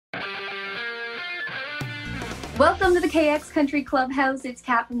Welcome to the KX Country Clubhouse. It's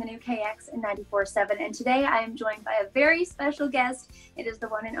Kat from the new KX 94.7, and today I am joined by a very special guest. It is the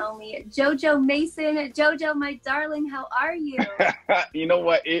one and only Jojo Mason. Jojo, my darling, how are you? You know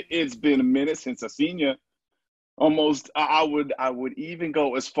what? It's been a minute since I've seen you. Almost, I would even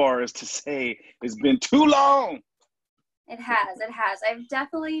go as far as to say it's been too long. It has. I've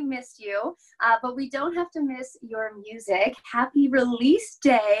definitely missed you, but we don't have to miss your music. Happy release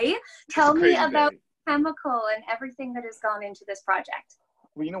day. Tell me about Chemical and everything that has gone into this project.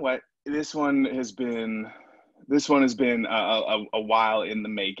 Well, you know what? This one has been a while in the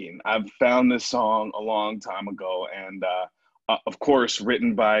making. I've found this song a long time ago, and of course,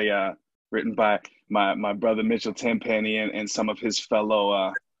 written by my brother Mitchell Tenpenny and some of his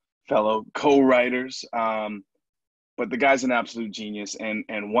fellow co-writers. But the guy's an absolute genius, and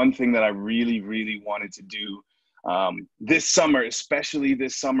one thing that I really wanted to do this summer, especially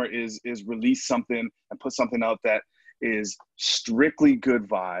this summer, is release something and put something out that is strictly good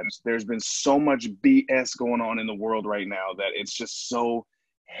vibes. There's been so much BS going on in the world right now that it's just so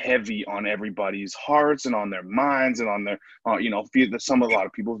heavy on everybody's hearts and on their minds and on their, a lot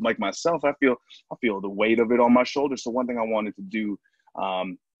of people like myself, I feel the weight of it on my shoulders. So one thing I wanted to do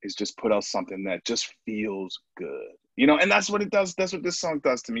is just put out something that just feels good, and that's what it does. That's what this song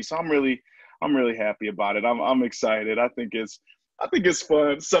does to me. So I'm really happy about it. I'm excited. I think it's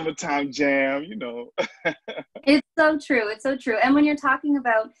fun. Summertime jam, It's so true. It's so true. And when you're talking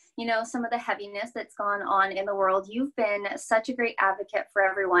about, some of the heaviness that's gone on in the world, you've been such a great advocate for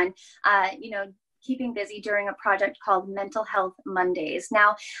everyone, keeping busy during a project called Mental Health Mondays.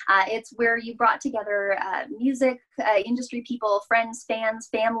 Now, it's where you brought together music, industry people, friends, fans,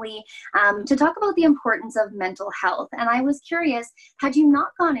 family, to talk about the importance of mental health. And I was curious, had you not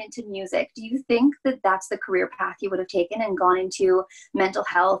gone into music, do you think that that's the career path you would have taken and gone into mental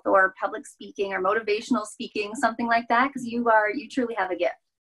health or public speaking or motivational speaking, something like that? Because you truly have a gift.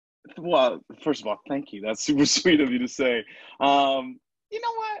 Well, first of all, thank you. That's super sweet of you to say. You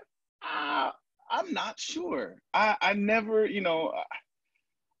know what? I'm not sure. I never,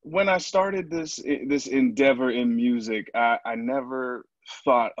 when I started this endeavor in music, I never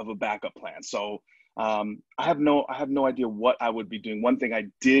thought of a backup plan. So I have no idea what I would be doing. One thing I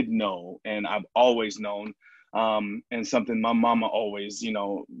did know, and I've always known, and something my mama always,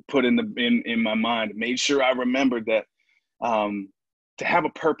 put in my mind, made sure I remembered that to have a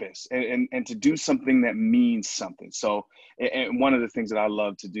purpose and to do something that means something. So, and one of the things that I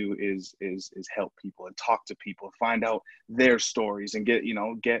love to do is help people and talk to people, find out their stories and get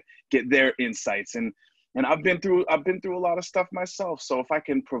their insights. And I've been through a lot of stuff myself. So if I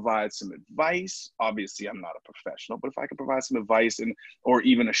can provide some advice, obviously I'm not a professional, but if I can provide some advice or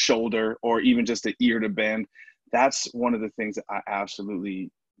even a shoulder or even just an ear to bend, that's one of the things that I absolutely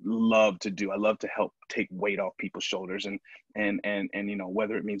love to do. I love to help take weight off people's shoulders and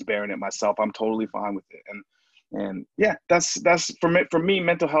whether it means bearing it myself, I'm totally fine with it. And yeah, that's for me,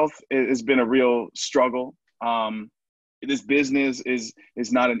 mental health has been a real struggle. This business is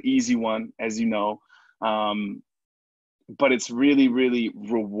not an easy one, as you know. But it's really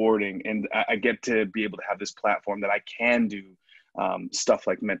rewarding, and I get to be able to have this platform that I can do stuff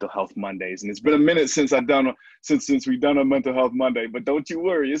like Mental Health Mondays. And it's been a minute since we've done a Mental Health Monday, but don't you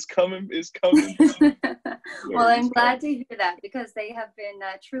worry, it's coming. Well, I'm glad to hear that, because they have been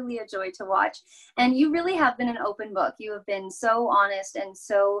truly a joy to watch. And you really have been an open book. You have been so honest and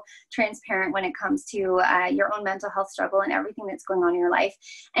so transparent when it comes to your own mental health struggle and everything that's going on in your life.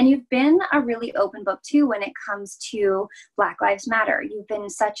 And you've been a really open book too when it comes to Black Lives Matter. You've been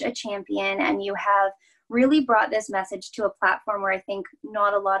such a champion, and you have really brought this message to a platform where I think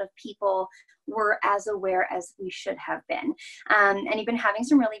not a lot of people were as aware as we should have been. And you've been having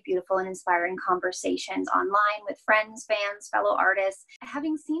some really beautiful and inspiring conversations online with friends, fans, fellow artists.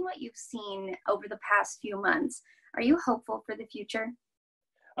 Having seen what you've seen over the past few months, are you hopeful for the future?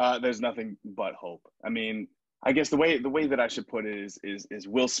 There's nothing but hope. I mean, I guess the way that I should put it is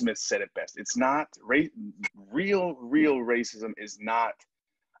Will Smith said it best. It's not real racism is not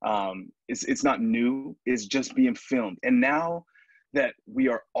it's not new. It's just being filmed. And now that we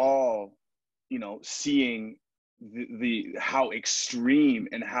are all, seeing the how extreme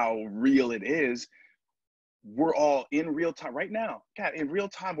and how real it is, we're all in real time right now. God, in real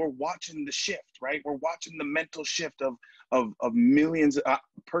time, we're watching the shift, right? We're watching the mental shift of millions,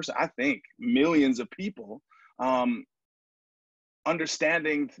 I think millions of people,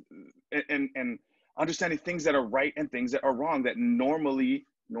 understanding and understanding things that are right and things that are wrong that normally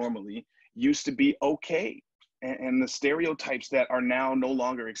used to be okay, and the stereotypes that are now no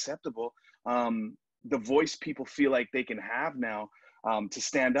longer acceptable, the voice people feel like they can have now, to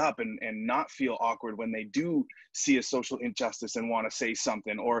stand up and not feel awkward when they do see a social injustice and want to say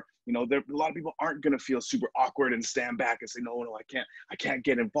something. Or, you know, a lot of people aren't going to feel super awkward and stand back and say, no, I can't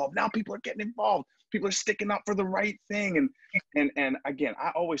get involved. Now people are getting involved. People are sticking up for the right thing. And again,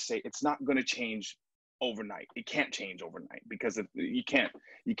 I always say it's not going to change overnight. It can't change overnight, because if you can't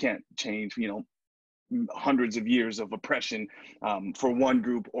change, you know, hundreds of years of oppression for one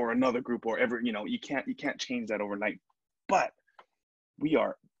group or another group, or ever, you know, you can't change that overnight. But we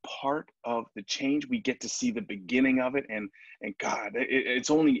are part of the change. We get to see the beginning of it, and God, it's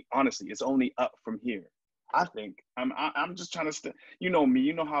only, honestly, it's only up from here. I think I'm just trying to you know me,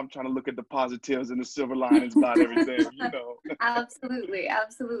 you know how I'm trying to look at the positives and the silver linings about everything, you know. Absolutely,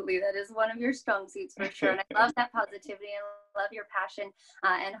 absolutely. That is one of your strong suits for sure. And I love that positivity, and love your passion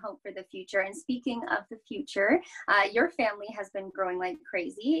and hope for the future. And speaking of the future, your family has been growing like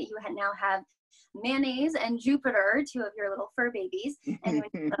crazy. You now have Mayonnaise and Jupiter, two of your little fur babies, and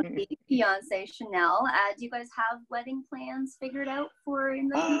your fiance Chanel. Do you guys have wedding plans figured out for in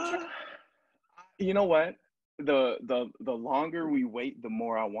the future? You know what? The longer we wait, the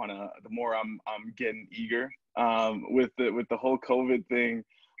more I'm getting eager. With the whole COVID thing,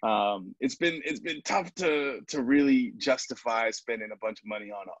 it's been tough to really justify spending a bunch of money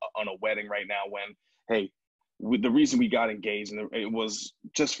on a wedding right now, when, hey, the reason we got engaged, and it was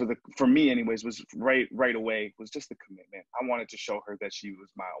just for me anyways, was right away, was just the commitment. I wanted to show her that she was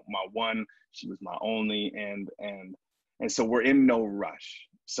my one, she was my only, and so we're in no rush.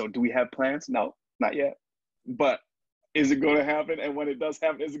 So do we have plans? No, not yet. But is it going to happen? And when it does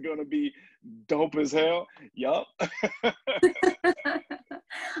happen, is it going to be dope as hell? Yup.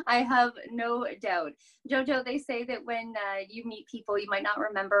 I have no doubt. Jojo, they say that when you meet people, you might not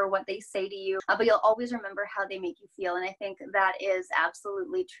remember what they say to you, but you'll always remember how they make you feel. And I think that is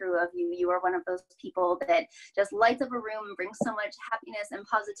absolutely true of you. You are one of those people that just lights up a room and brings so much happiness and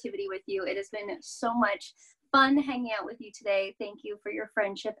positivity with you. It has been so much fun hanging out with you today. Thank you for your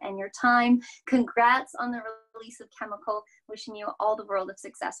friendship and your time. Congrats on the release of Chemical. Wishing you all the world of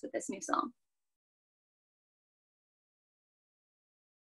success with this new song.